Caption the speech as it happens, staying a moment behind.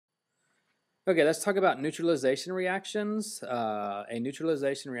Okay, let's talk about neutralization reactions. A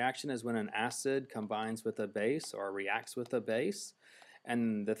neutralization reaction is when an acid combines with a base or reacts with a base.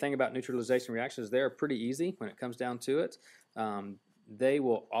 And the thing about neutralization reactions, they're pretty easy when it comes down to it. They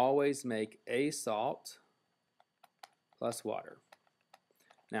will always make a salt plus water.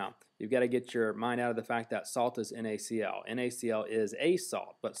 Now, you've got to get your mind out of the fact that salt is NaCl. NaCl is a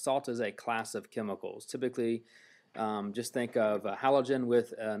salt, but salt is a class of chemicals. Typically, just think of a halogen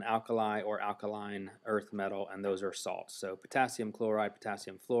with an alkali or alkaline earth metal, and those are salts. So potassium chloride,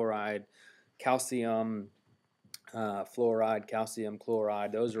 potassium fluoride, calcium fluoride, calcium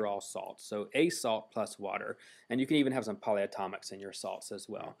chloride, those are all salts. So a salt plus water, and you can even have some polyatomics in your salts as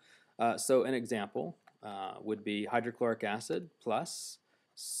well. So an example would be hydrochloric acid plus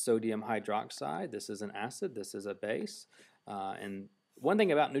sodium hydroxide. This is an acid, this is a base. And one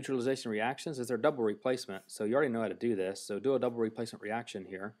thing about neutralization reactions is they're double replacement. So you already know how to do this. So do a double replacement reaction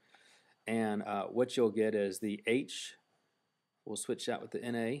here. And what you'll get is the H, we'll switch out with the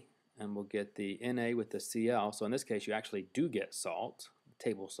Na, and we'll get the Na with the Cl. So in this case, you actually do get salt,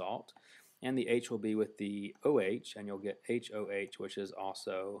 table salt. And the H will be with the OH, and you'll get HOH, which is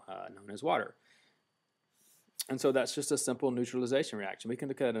also known as water. And so that's just a simple neutralization reaction. We can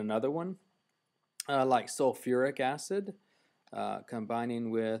look at another one, like sulfuric acid, combining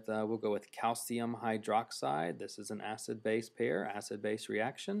with, we'll go with calcium hydroxide. This is an acid-base pair, acid-base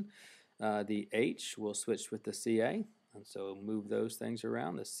reaction. The H will switch with the Ca, and so move those things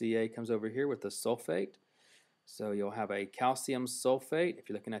around. The Ca comes over here with the sulfate. So you'll have a calcium sulfate. If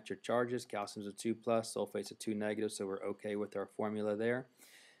you're looking at your charges, calcium's a 2+, sulfate's a 2-, so we're okay with our formula there.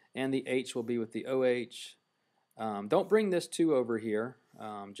 And the H will be with the OH. Don't bring this 2 over here.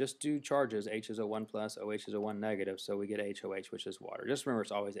 Just do charges. H is a 1+, OH is a 1-, so we get HOH, which is water. Just remember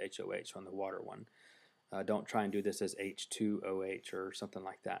it's always HOH on the water one. Don't try and do this as H2OH or something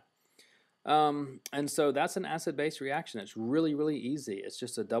like that. And so that's an acid-base reaction. It's really, really easy. It's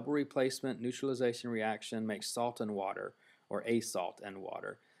just a double replacement neutralization reaction, makes salt and water, or a salt and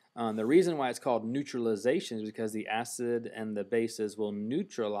water. The reason why it's called neutralization is because the acid and the bases will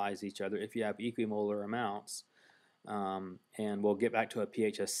neutralize each other if you have equimolar amounts. And we'll get back to a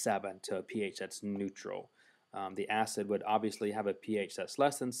pH of 7 to a pH that's neutral. The acid would obviously have a pH that's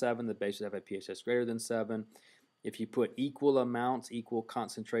less than 7. The base would have a pH that's greater than 7. If you put equal amounts, equal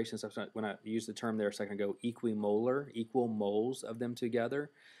concentrations, when I use the term there a second ago, equimolar, equal moles of them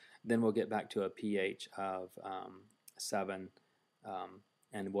together, then we'll get back to a pH of 7,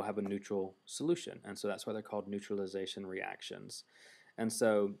 and we'll have a neutral solution. And so that's why they're called neutralization reactions. And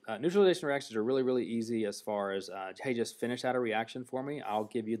so neutralization reactions are really, really easy as far as, hey, just finish out a reaction for me. I'll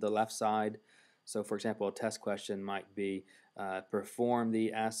give you the left side. So for example, a test question might be, perform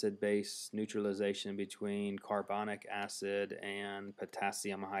the acid-base neutralization between carbonic acid and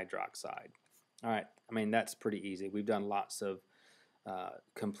potassium hydroxide. All right, I mean, that's pretty easy. We've done lots of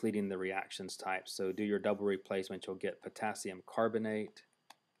completing the reactions types. So do your double replacement. You'll get potassium carbonate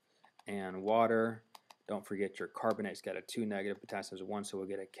and water. Don't forget your carbonate's got a 2-, potassium's a 1, so we'll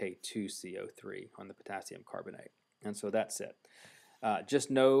get a K2CO3 on the potassium carbonate. And so that's it. Just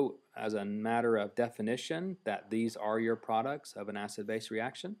know, as a matter of definition, that these are your products of an acid-base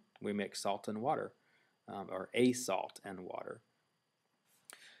reaction. We make salt and water, or a salt and water.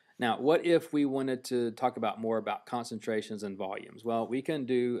 Now, what if we wanted to talk about more about concentrations and volumes? Well, we can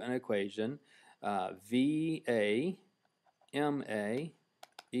do an equation, VA MA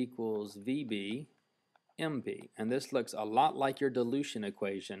equals VB MB. And this looks a lot like your dilution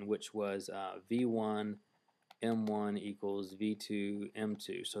equation, which was V1 M1 equals V2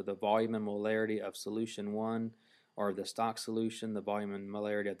 M2. So the volume and molarity of solution 1, or the stock solution, the volume and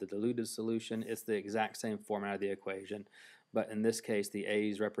molarity of the diluted solution, it's the exact same format of the equation. But in this case, the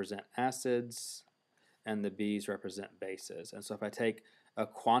A's represent acids and the B's represent bases. And so if I take a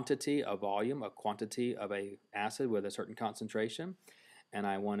quantity, a volume, a quantity of an acid with a certain concentration, and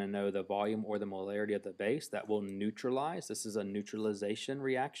I want to know the volume or the molarity of the base, that will neutralize. This is a neutralization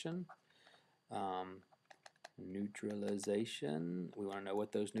reaction. Neutralization, we want to know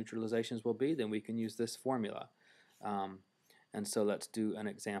what those neutralizations will be, then we can use this formula. And so let's do an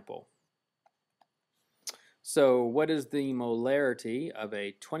example. So what is the molarity of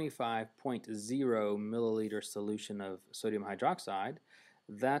a 25.0 milliliter solution of sodium hydroxide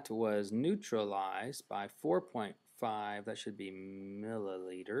that was neutralized by 4.5, that should be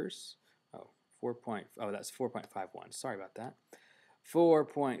milliliters, that's 4.51, sorry about that.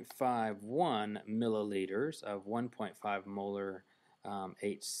 4.51 milliliters of 1.5 molar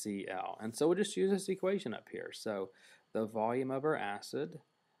HCl. And so we'll just use this equation up here. So the volume of our acid,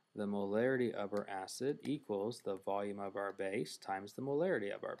 the molarity of our acid equals the volume of our base times the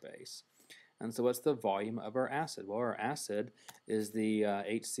molarity of our base. And so what's the volume of our acid? Well, our acid is the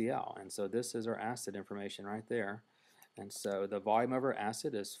HCl, and so this is our acid information right there. And so the volume of our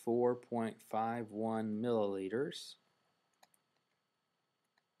acid is 4.51 milliliters.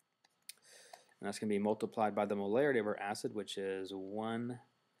 And that's going to be multiplied by the molarity of our acid, which is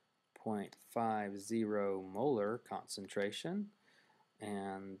 1.50 molar concentration.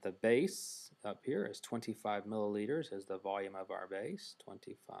 And the base up here is 25 milliliters is the volume of our base,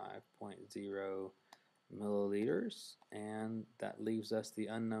 25.0 milliliters. And that leaves us the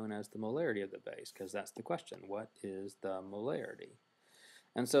unknown as the molarity of the base, because that's the question. What is the molarity?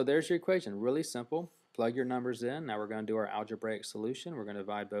 And so there's your equation. Really simple. Plug your numbers in. Now we're going to do our algebraic solution. We're going to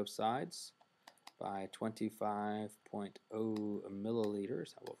divide both sides by 25.0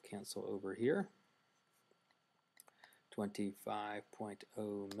 milliliters. That will cancel over here.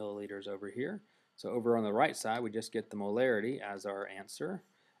 25.0 milliliters over here. So over on the right side, we just get the molarity as our answer,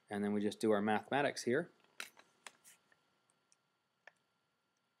 and then we just do our mathematics here.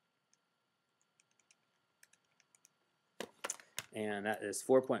 And that is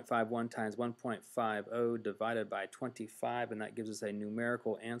 4.51 times 1.50 divided by 25, and that gives us a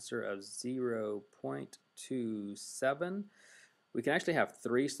numerical answer of 0.27. We can actually have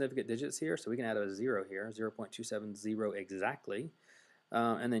 3 significant digits here, so we can add a 0 here, 0.270 exactly.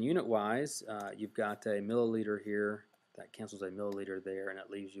 And then unit-wise, you've got a milliliter here. That cancels a milliliter there, and it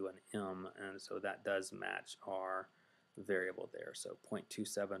leaves you an M, and so that does match our variable there. So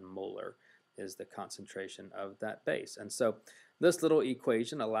 0.27 molar is the concentration of that base. And so this little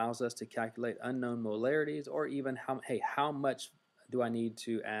equation allows us to calculate unknown molarities, or even how much do I need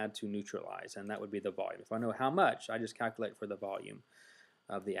to add to neutralize, and that would be the volume. If I know how much, I just calculate for the volume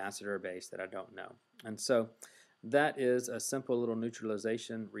of the acid or base that I don't know. And so that is a simple little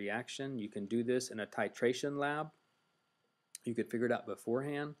neutralization reaction. You can do this in a titration lab. You could figure it out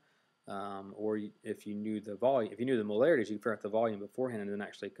beforehand, or if you knew the volume, if you knew the molarities, you could figure out the volume beforehand and then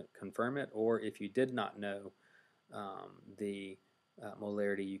actually confirm it. Or if you did not know the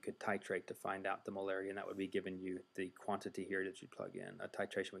molarity, you could titrate to find out the molarity, and that would be giving you the quantity here that you plug in. A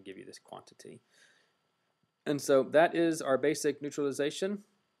titration would give you this quantity. And so that is our basic neutralization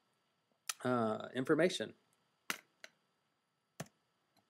information.